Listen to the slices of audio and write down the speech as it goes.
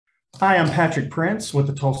Hi, I'm Patrick Prince with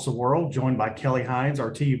the Tulsa World, joined by Kelly Hines, our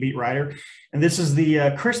TU beat writer. And this is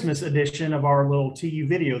the Christmas edition of our little TU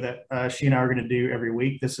video that she and I are going to do every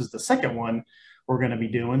week. This is the second one we're going to be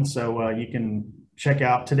doing. So you can check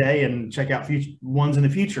out today and check out future ones in the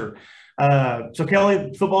future. So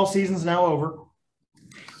Kelly, football season's now over.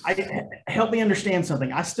 Help me understand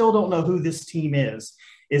something. I still don't know who this team is.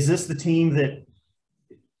 Is this the team that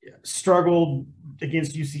struggled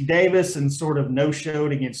against UC Davis and sort of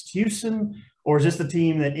no-showed against Houston, or is this the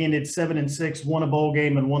team that ended 7-6, won a bowl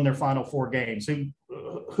game, and won their final four games?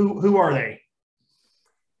 Who are they?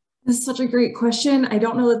 This is such a great question. I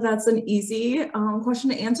don't know that that's an easy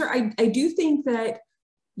question to answer. I do think that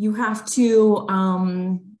you have to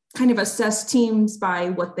kind of assess teams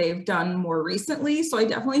by what they've done more recently. So I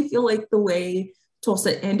definitely feel like the way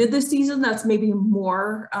Tulsa ended the season, that's maybe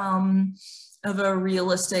more of a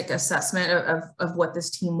realistic assessment of what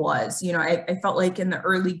this team was. You know, I felt like in the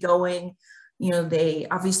early going, you know, they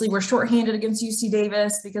obviously were shorthanded against UC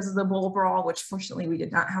Davis because of the bowl brawl, which fortunately we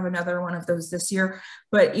did not have another one of those this year.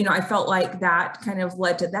 But, you know, I felt like that kind of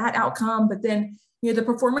led to that outcome. But then, you know, the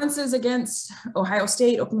performances against Ohio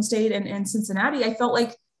State, Oklahoma State, and Cincinnati, I felt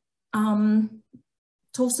like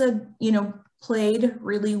Tulsa, you know, played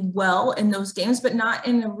really well in those games, but not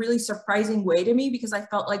in a really surprising way to me, because I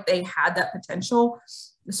felt like they had that potential.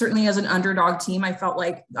 Certainly as an underdog team, I felt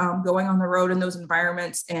like going on the road in those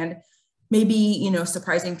environments and maybe, you know,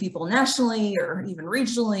 surprising people nationally or even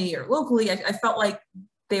regionally or locally, I felt like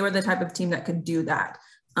they were the type of team that could do that.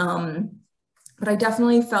 But I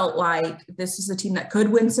definitely felt like this is a team that could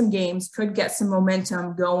win some games, could get some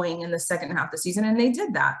momentum going in the second half of the season, and they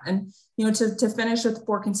did that. And, you know, to finish with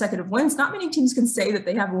 4 consecutive wins, not many teams can say that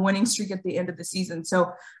they have a winning streak at the end of the season.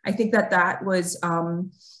 So I think that was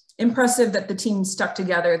impressive that the team stuck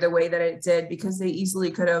together the way that it did, because they easily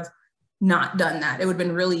could have not done that. It would have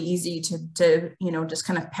been really easy to you know, just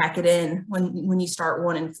kind of pack it in when you start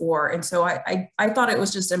 1-4. And so I thought it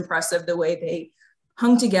was just impressive the way they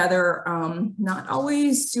hung together, not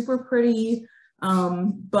always super pretty,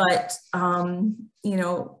 but, you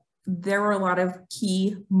know, there were a lot of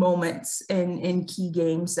key moments in key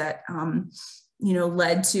games that, you know,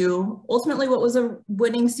 led to ultimately what was a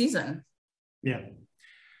winning season. Yeah.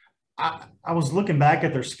 I was looking back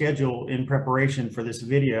at their schedule in preparation for this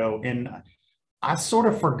video, and I sort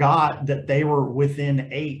of forgot that they were within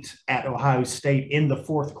 8 at Ohio State in the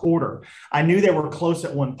fourth quarter. I knew they were close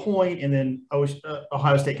at one point, and then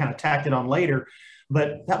Ohio State kind of tacked it on later,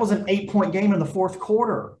 but that was an 8-point game in the fourth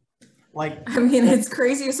quarter. Like, I mean, it's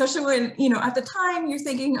crazy, especially when, you know, at the time you're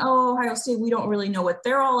thinking, oh, Ohio State, we don't really know what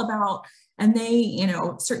they're all about. And they, you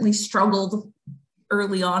know, certainly struggled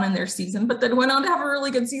early on in their season, but then went on to have a really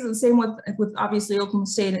good season. Same with obviously Oklahoma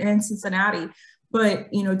State and Cincinnati.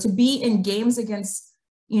 But, you know, to be in games against,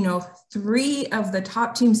 you know, 3 of the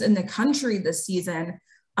top teams in the country this season,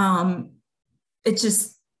 it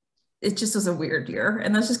just was a weird year.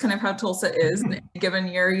 And that's just kind of how Tulsa is in a given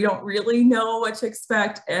year. You don't really know what to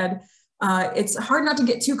expect. And it's hard not to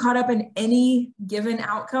get too caught up in any given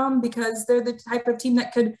outcome, because they're the type of team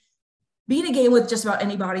that could be in a game with just about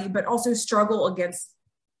anybody, but also struggle against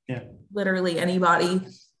literally anybody.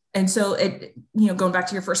 And so it, you know, going back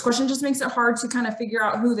to your first question, just makes it hard to kind of figure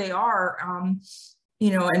out who they are, you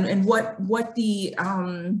know, and what the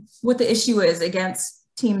issue is against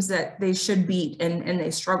teams that they should beat and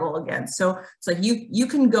they struggle against. So it's like you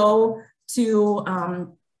can go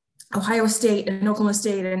to Ohio State and Oklahoma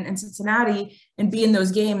State and Cincinnati and be in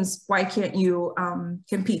those games. Why can't you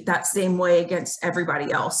compete that same way against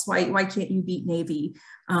everybody else? Why can't you beat Navy?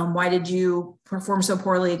 Why did you perform so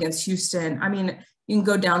poorly against Houston? I mean, you can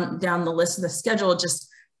go down the list of the schedule. Just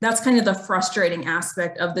that's kind of the frustrating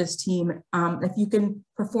aspect of this team. If you can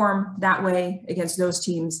perform that way against those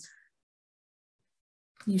teams,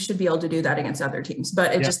 you should be able to do that against other teams,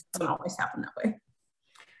 but it just doesn't always happen that way.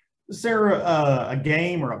 Is there a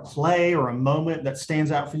game or a play or a moment that stands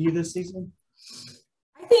out for you this season?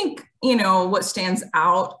 I think, you know, what stands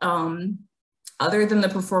out, other than the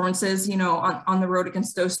performances, you know, on the road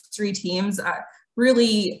against those 3 teams,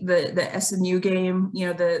 really the SMU game, you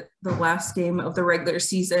know, the last game of the regular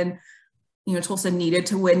season, you know, Tulsa needed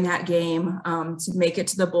to win that game to make it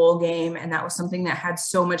to the bowl game. And that was something that had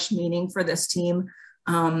so much meaning for this team.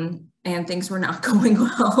 And things were not going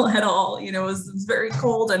well at all. You know, it was very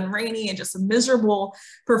cold and rainy and just a miserable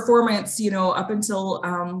performance, you know, up until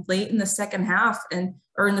late in the second half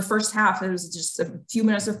or in the first half. It was just a few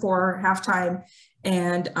minutes before halftime.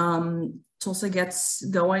 And Tulsa gets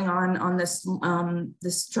going on this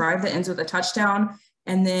this drive that ends with a touchdown,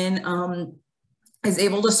 and then is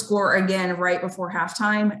able to score again right before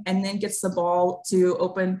halftime, and then gets the ball to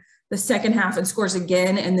open the second half and scores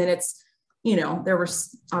again. And then it's, there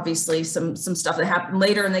was obviously some stuff that happened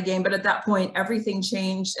later in the game, but at that point, everything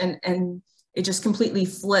changed and it just completely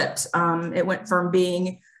flipped. It went from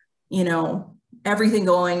being, everything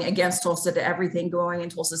going against Tulsa to everything going in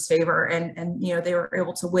Tulsa's favor. And they were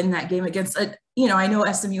able to win that game against, I know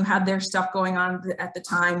SMU had their stuff going on at the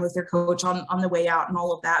time with their coach on the way out and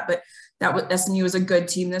all of that, but SMU was a good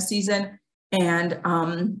team this season. And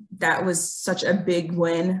that was such a big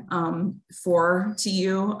win for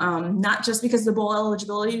TU, not just because of the bowl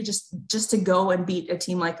eligibility, just to go and beat a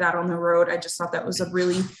team like that on the road. I just thought that was a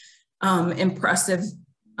really impressive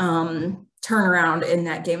turnaround in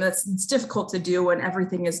that game. It's difficult to do when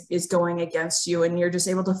everything is going against you and you're just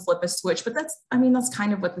able to flip a switch. But that's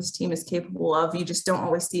kind of what this team is capable of. You just don't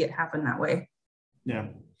always see it happen that way. Yeah.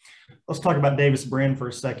 Let's talk about Davis Brin for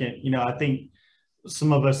a second. I think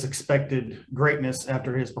some of us expected greatness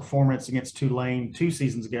after his performance against Tulane 2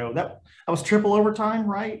 seasons ago. That was triple overtime,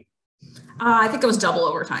 right? I think it was double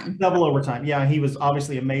overtime. Double overtime. Yeah, he was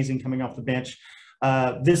obviously amazing coming off the bench.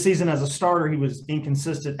 This season as a starter, he was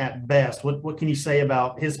inconsistent at best. What can you say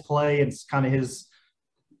about his play and kind of his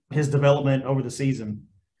development over the season?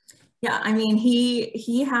 Yeah,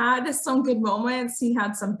 he had some good moments. He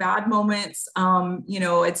had some bad moments.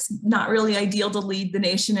 It's not really ideal to lead the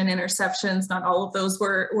nation in interceptions. Not all of those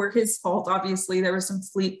were his fault. Obviously, there were some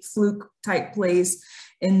fluke type plays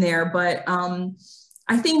in there, but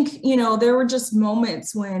I think there were just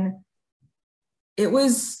moments when it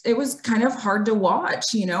was kind of hard to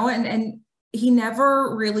watch, and he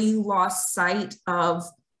never really lost sight of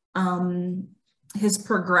his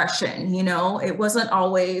progression. It wasn't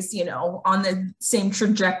always, on the same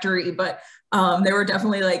trajectory, but there were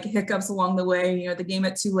definitely like hiccups along the way. The game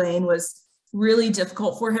at Tulane was really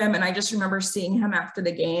difficult for him. And I just remember seeing him after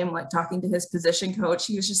the game, like talking to his position coach.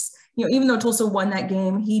 He was just, even though Tulsa won that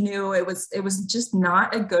game, he knew it was just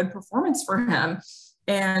not a good performance for him.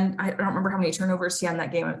 And I don't remember how many turnovers he had in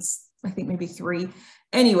that game. It was, I think, maybe 3.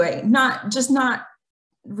 Anyway, not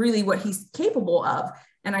really what he's capable of.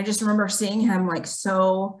 And I just remember seeing him like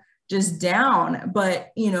so just down, but,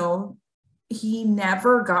 he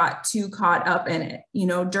never got too caught up in it,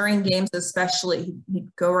 during games, especially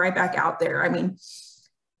he'd go right back out there.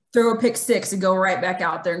 Throw a pick 6 and go right back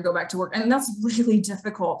out there and go back to work. And that's really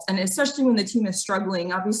difficult. And especially when the team is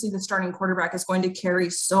struggling, obviously the starting quarterback is going to carry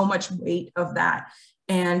so much weight of that.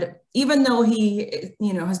 And even though he,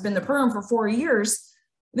 has been the program for 4 years,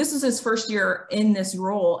 this is his first year in this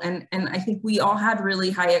role. And I think we all had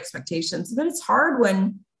really high expectations, but it's hard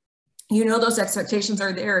when, those expectations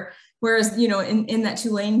are there. Whereas, in that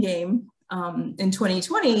Tulane game in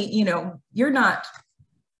 2020, you're not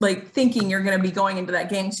like thinking you're going to be going into that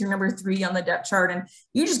game because you're number 3 on the depth chart and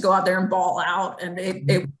you just go out there and ball out, and it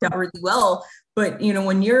worked out really well. But,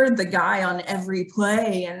 when you're the guy on every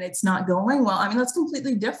play and it's not going well, that's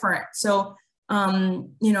completely different. So,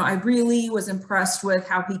 I really was impressed with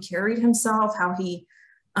how he carried himself, how he,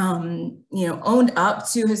 owned up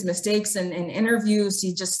to his mistakes and interviews.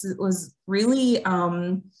 He just was really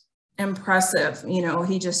impressive.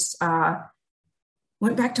 He just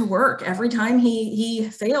went back to work every time he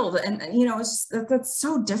failed. And it's just, that's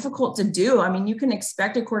so difficult to do. you can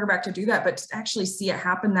expect a quarterback to do that, but to actually see it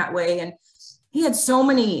happen that way. And he had so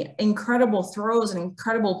many incredible throws and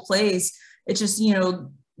incredible plays. It's just,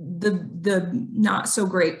 the not so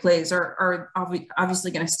great plays are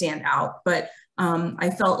obviously going to stand out. But I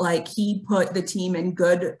felt like he put the team in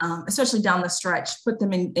good, especially down the stretch, put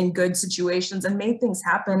them in good situations and made things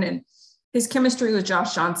happen. And his chemistry with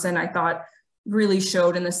Josh Johnson, I thought, really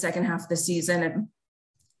showed in the second half of the season.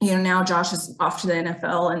 And, now Josh is off to the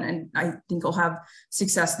NFL and I think he'll have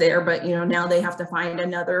success there. But, now they have to find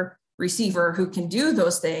another receiver who can do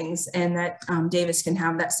those things and that Davis can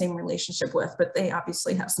have that same relationship with. But they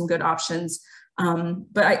obviously have some good options.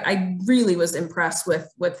 But I really was impressed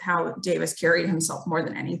with how Davis carried himself more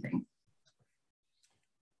than anything.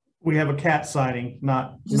 We have a cat sighting,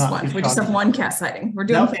 not one. We just have one cat sighting. We're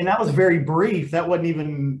doing, and that was very brief. That wasn't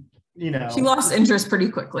even, She lost interest pretty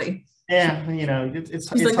quickly. Yeah, it's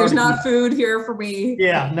She's like, there's not food here for me.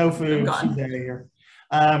 Yeah, no food. She's out of here.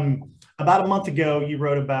 About a month ago, you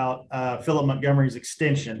wrote about Philip Montgomery's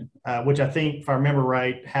extension, which I think, if I remember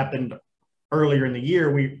right, happened earlier in the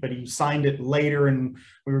year. But he signed it later, and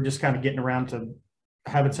we were just kind of getting around to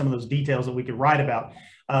having some of those details that we could write about.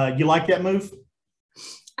 You like that move?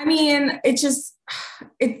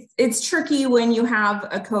 It's tricky when you have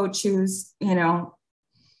a coach who's,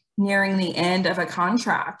 nearing the end of a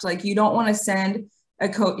contract. Like, you don't want to send a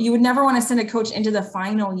coach, you would never want to send a coach into the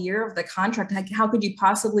final year of the contract. Like, how could you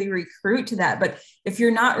possibly recruit to that? But if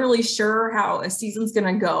you're not really sure how a season's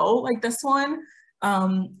going to go, like this one,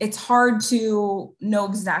 it's hard to know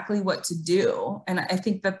exactly what to do. And I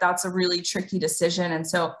think that that's a really tricky decision. And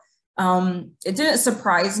so it didn't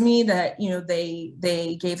surprise me that, you know,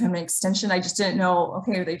 they gave him an extension. I just didn't know,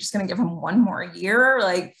 okay, are they just going to give him one more year?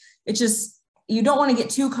 Like, it just, you don't want to get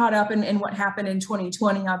too caught up in what happened in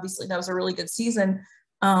 2020. Obviously that was a really good season.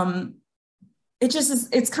 It just is,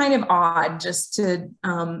 it's kind of odd just to,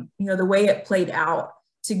 you know, the way it played out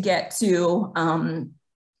to get to,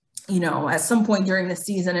 you know, at some point during the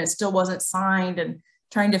season, it still wasn't signed, and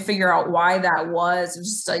trying to figure out why that was. It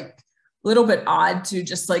was just like a little bit odd to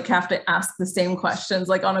just like have to ask the same questions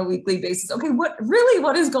like on a weekly basis. Okay, what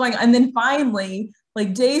is going on? And then finally,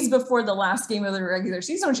 like days before the last game of the regular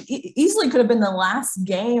season, which easily could have been the last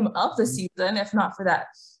game of the season, if not for that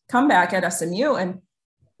comeback at SMU, and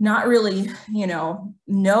not really, you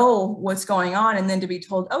know what's going on. And then to be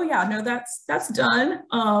told, oh yeah, no, that's done.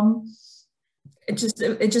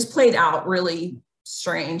 It just played out really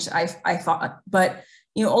strange, I thought, but,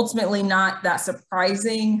 you know, ultimately not that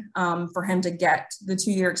surprising for him to get the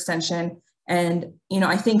 2-year extension. And, you know,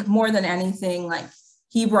 I think more than anything, like,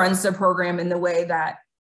 he runs the program in the way that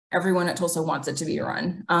everyone at Tulsa wants it to be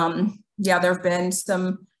run. Yeah, there have been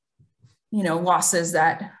some, you know, losses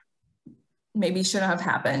that maybe shouldn't have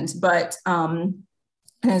happened, but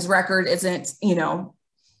his record isn't, you know,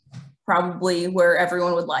 probably where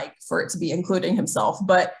everyone would like for it to be, including himself.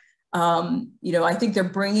 But, you know, I think they're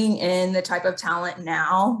bringing in the type of talent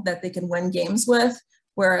now that they can win games with.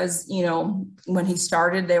 Whereas, you know, when he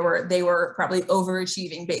started, they were probably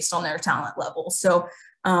overachieving based on their talent level. So,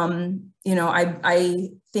 you know, I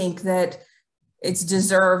think that it's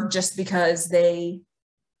deserved just because they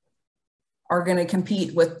are going to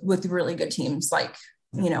compete with really good teams like,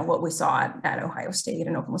 you know, what we saw at Ohio State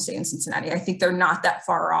and Oklahoma State and Cincinnati. I think they're not that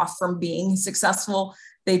far off from being successful.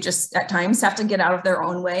 They just at times have to get out of their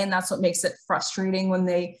own way. And that's what makes it frustrating when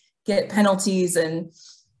they get penalties and,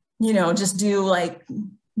 you know, just do like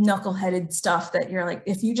knuckleheaded stuff that you're like,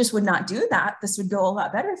 if you just would not do that, this would go a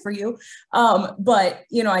lot better for you. But,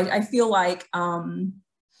 you know, I feel like, you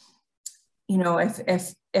know,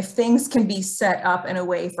 if things can be set up in a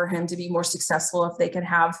way for him to be more successful, if they could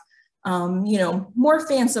have, you know, more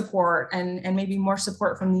fan support and maybe more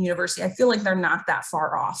support from the university, I feel like they're not that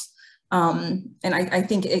far off. And I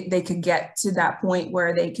think they could get to that point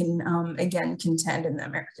where they can, again, contend in the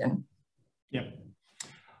American. Yep.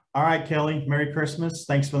 All right, Kelly, Merry Christmas.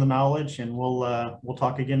 Thanks for the knowledge, and we'll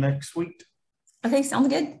talk again next week. Okay, sounds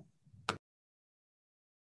good.